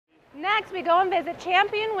Next, we go and visit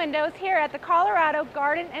Champion Windows here at the Colorado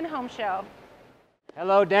Garden and Home Show.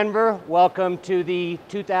 Hello Denver, welcome to the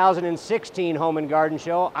 2016 Home and Garden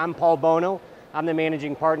Show. I'm Paul Bono. I'm the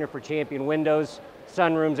managing partner for Champion Windows,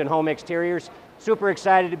 Sunrooms and Home Exteriors. Super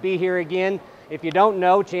excited to be here again. If you don't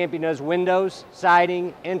know, Champion does windows,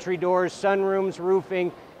 siding, entry doors, sunrooms,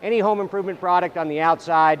 roofing, any home improvement product on the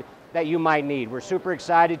outside that you might need. We're super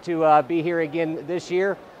excited to be here again this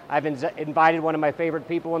year. I've invited one of my favorite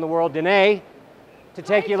people in the world, Danae, to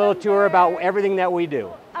take you a little tour about everything that we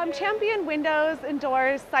do. Champion Windows and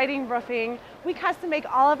Doors, Siding, Roofing, we custom make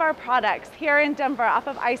all of our products here in Denver off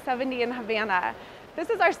of I-70 in Havana. This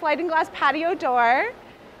is our sliding glass patio door,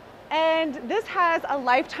 and this has a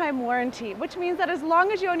lifetime warranty, which means that as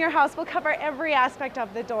long as you own your house, we'll cover every aspect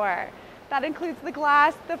of the door. That includes the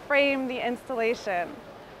glass, the frame, the installation.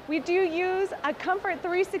 We do use a Comfort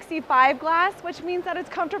 365 glass, which means that it's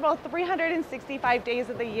comfortable 365 days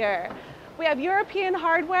of the year. We have European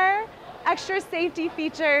hardware, extra safety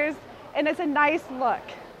features, and it's a nice look.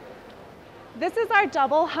 This is our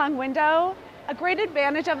double hung window. A great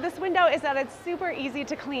advantage of this window is that it's super easy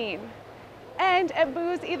to clean. And it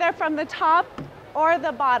moves either from the top or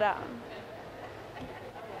the bottom.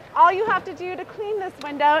 All you have to do to clean this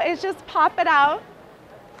window is just pop it out,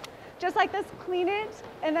 just like this, clean it,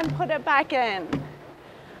 and then put it back in.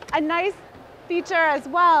 A nice feature as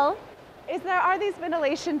well is there are these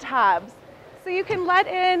ventilation tabs. So you can let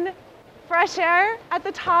in fresh air at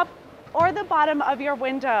the top or the bottom of your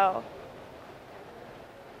window.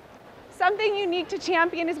 Something unique to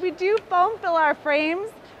Champion is we do foam fill our frames.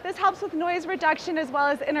 This helps with noise reduction as well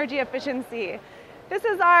as energy efficiency. This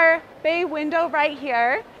is our bay window right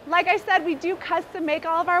here. Like I said, we do custom make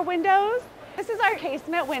all of our windows. This is our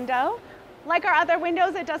casement window. Like our other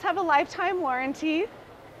windows, it does have a lifetime warranty.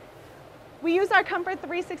 We use our Comfort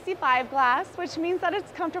 365 glass, which means that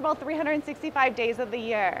it's comfortable 365 days of the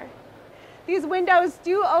year. These windows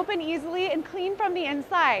do open easily and clean from the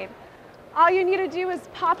inside. All you need to do is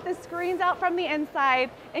pop the screens out from the inside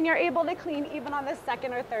and you're able to clean even on the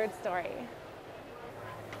second or third story.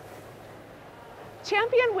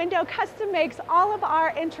 Champion Window custom makes all of our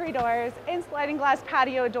entry doors and sliding glass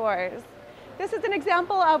patio doors. This is an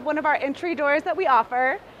example of one of our entry doors that we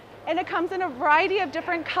offer, and it comes in a variety of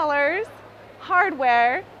different colors,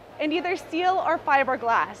 hardware, and either steel or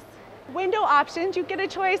fiberglass. Window options, you get a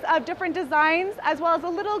choice of different designs as well as a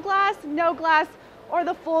little glass, no glass, or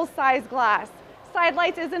the full size glass. Side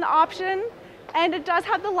lights is an option, and it does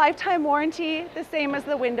have the lifetime warranty, the same as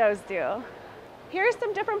the windows do. Here's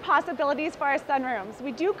some different possibilities for our sunrooms.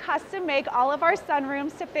 We do custom make all of our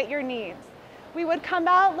sunrooms to fit your needs. We would come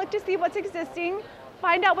out, look to see what's existing,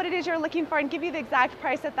 find out what it is you're looking for, and give you the exact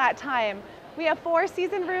price at that time. We have 4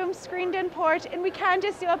 season rooms, screened in porch, and we can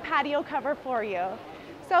just do a patio cover for you.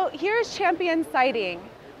 So here's Champion Siding.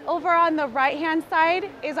 Over on the right-hand side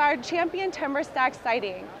is our Champion Timber Stack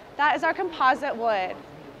Siding. That is our composite wood.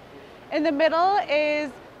 In the middle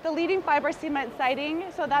is the leading fiber cement siding,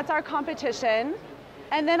 so that's our competition.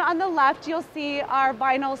 And then on the left, you'll see our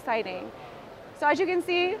vinyl siding. So as you can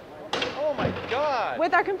see, oh my God!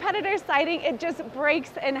 With our competitor siding, it just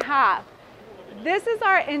breaks in half. This is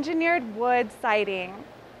our engineered wood siding.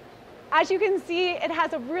 As you can see, it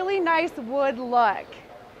has a really nice wood look.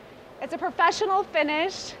 It's a professional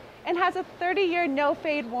finish and has a 30-year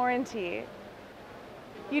no-fade warranty.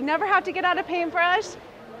 You never have to get out a paintbrush.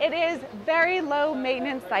 It is very low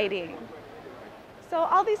maintenance siding. So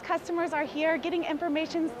all these customers are here getting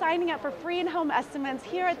information, signing up for free in-home estimates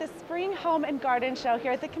here at the Spring Home and Garden Show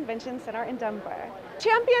here at the Convention Center in Denver.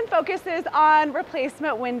 Champion focuses on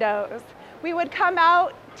replacement windows. We would come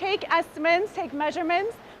out, take estimates, take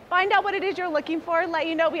measurements, find out what it is you're looking for, let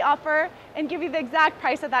you know what we offer, and give you the exact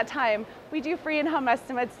price at that time. We do free in-home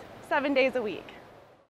estimates 7 days a week.